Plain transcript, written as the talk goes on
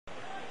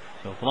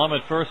So Plum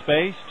at first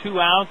base, 2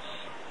 outs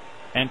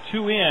and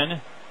 2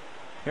 in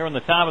here in the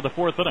top of the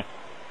 4th inning.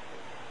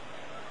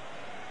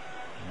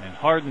 And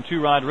Harden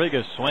to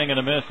Rodriguez, swing and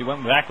a miss. He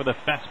went back with a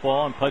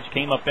fastball, and Pudge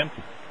came up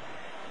empty.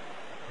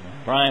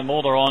 And Brian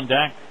Mulder on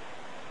deck.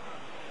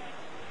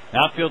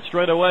 Outfield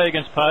straight away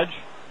against Pudge.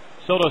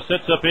 Soto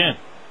sits up in.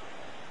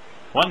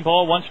 1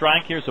 ball, 1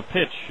 strike. Here's a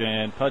pitch,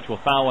 and Pudge will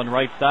foul on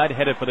right side,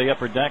 headed for the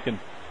upper deck, and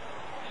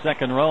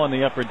second row on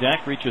the upper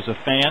deck reaches a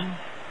fan.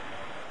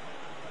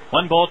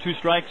 1 ball, 2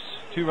 strikes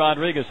to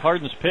Rodriguez.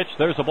 Harden's pitch.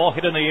 There's a ball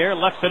hit in the air,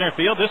 left center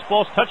field. This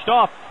ball's touched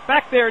off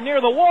back there near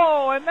the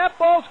wall, and that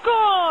ball's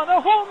gone. A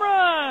home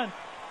run.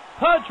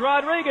 Pudge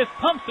Rodriguez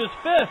pumps his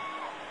fist.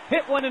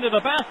 Hit one into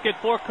the basket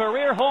for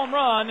career home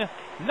run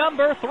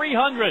number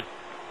 300.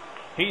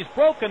 He's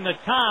broken the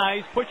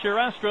ties. Put your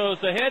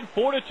Astros ahead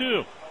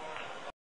 4-2.